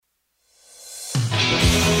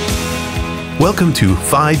Welcome to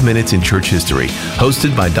 5 Minutes in Church History,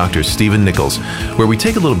 hosted by Dr. Stephen Nichols, where we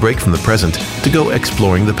take a little break from the present to go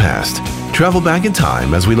exploring the past. Travel back in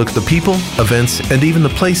time as we look at the people, events, and even the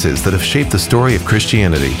places that have shaped the story of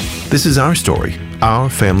Christianity. This is our story,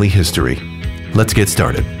 our family history. Let's get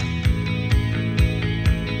started.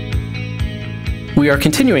 We are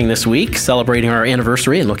continuing this week, celebrating our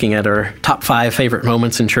anniversary and looking at our top 5 favorite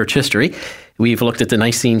moments in church history. We've looked at the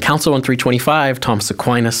Nicene Council in 325, Thomas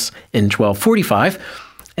Aquinas in 1245,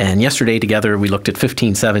 and yesterday together we looked at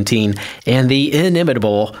 1517 and the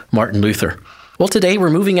inimitable Martin Luther. Well, today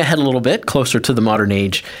we're moving ahead a little bit closer to the modern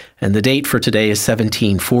age, and the date for today is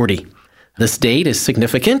 1740. This date is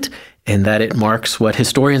significant in that it marks what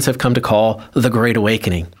historians have come to call the Great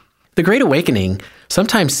Awakening. The Great Awakening,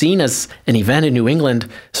 sometimes seen as an event in New England,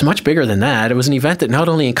 is much bigger than that. It was an event that not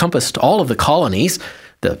only encompassed all of the colonies,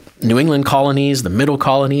 the New England colonies, the Middle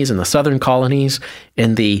colonies, and the Southern colonies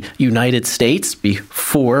in the United States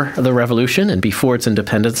before the Revolution and before its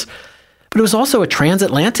independence, but it was also a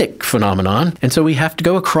transatlantic phenomenon. And so we have to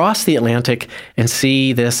go across the Atlantic and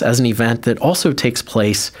see this as an event that also takes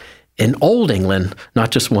place in Old England,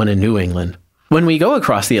 not just one in New England. When we go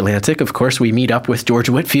across the Atlantic, of course, we meet up with George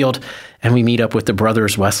Whitefield, and we meet up with the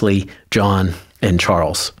brothers Wesley, John, and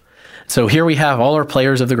Charles. So here we have all our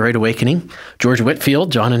players of the Great Awakening: George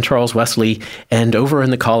Whitefield, John and Charles Wesley, and over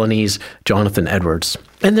in the colonies, Jonathan Edwards.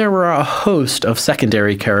 And there were a host of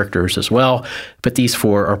secondary characters as well, but these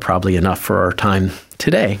 4 are probably enough for our time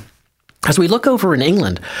today. As we look over in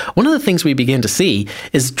England, one of the things we begin to see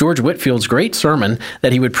is George Whitefield's great sermon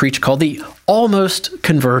that he would preach called the Almost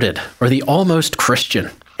Converted, or the Almost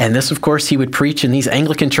Christian. And this, of course, he would preach in these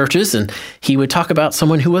Anglican churches, and he would talk about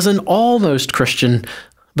someone who was an almost Christian,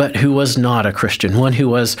 but who was not a Christian, one who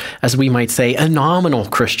was, as we might say, a nominal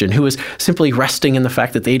Christian, who was simply resting in the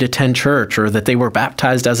fact that they'd attend church, or that they were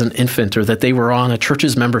baptized as an infant, or that they were on a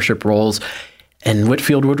church's membership rolls. And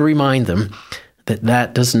Whitefield would remind them that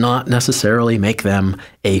that does not necessarily make them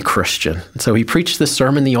a Christian. So he preached this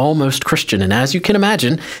sermon, The Almost Christian, and as you can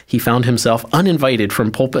imagine, he found himself uninvited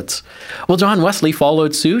from pulpits. Well, John Wesley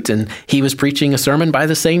followed suit, and he was preaching a sermon by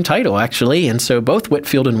the same title, actually, and so both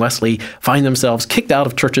Whitefield and Wesley find themselves kicked out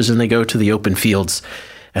of churches and they go to the open fields.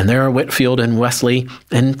 And there Whitefield and Wesley,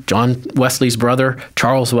 and John Wesley's brother,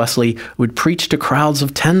 Charles Wesley, would preach to crowds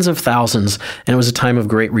of tens of thousands, and it was a time of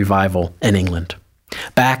great revival in England.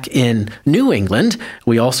 Back in New England,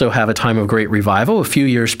 we also have a time of great revival. A few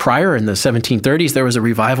years prior, in the 1730s, there was a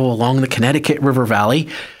revival along the Connecticut River Valley.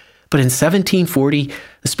 But in 1740,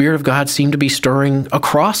 the Spirit of God seemed to be stirring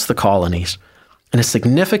across the colonies. And a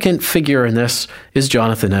significant figure in this is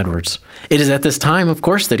Jonathan Edwards. It is at this time, of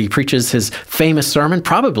course, that he preaches his famous sermon,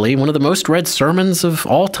 probably one of the most read sermons of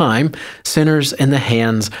all time, Sinners in the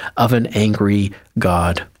Hands of an Angry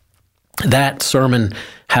God. That sermon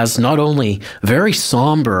has not only very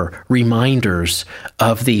somber reminders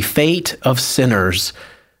of the fate of sinners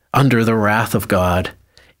under the wrath of God,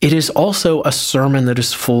 it is also a sermon that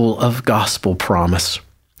is full of gospel promise.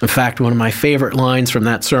 In fact, one of my favorite lines from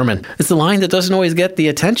that sermon is the line that doesn't always get the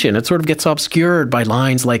attention. It sort of gets obscured by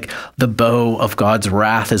lines like, "The bow of God's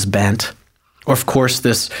wrath is bent." Or, of course,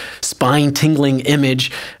 this spine-tingling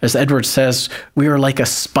image, as Edwards says, we are like a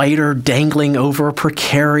spider dangling over a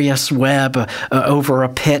precarious web, over a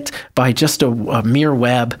pit by just a mere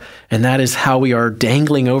web. And that is how we are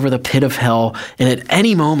dangling over the pit of hell. And at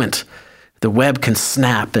any moment, the web can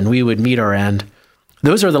snap and we would meet our end.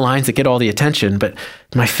 Those are the lines that get all the attention. But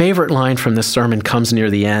my favorite line from this sermon comes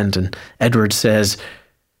near the end. And Edwards says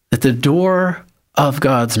that the door of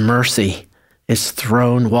God's mercy is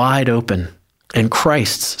thrown wide open, and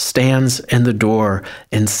Christ stands in the door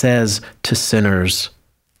and says to sinners,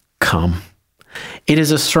 "Come." It is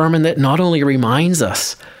a sermon that not only reminds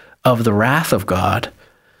us of the wrath of God,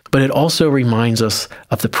 but it also reminds us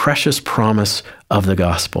of the precious promise of the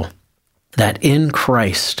gospel, that in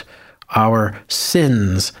Christ our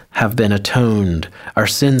sins have been atoned, our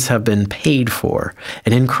sins have been paid for,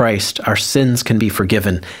 and in Christ our sins can be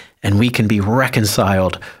forgiven, and we can be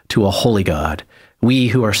reconciled to a holy God. We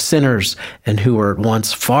who are sinners and who were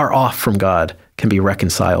once far off from God can be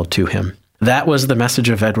reconciled to him. That was the message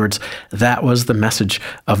of Edwards. That was the message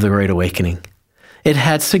of the Great Awakening. It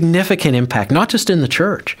had significant impact, not just in the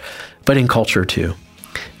church, but in culture too.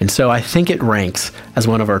 And so I think it ranks as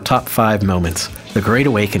one of our top 5 moments, the Great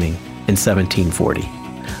Awakening in 1740.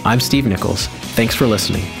 I'm Steve Nichols. Thanks for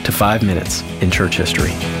listening to 5 Minutes in Church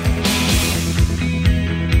History.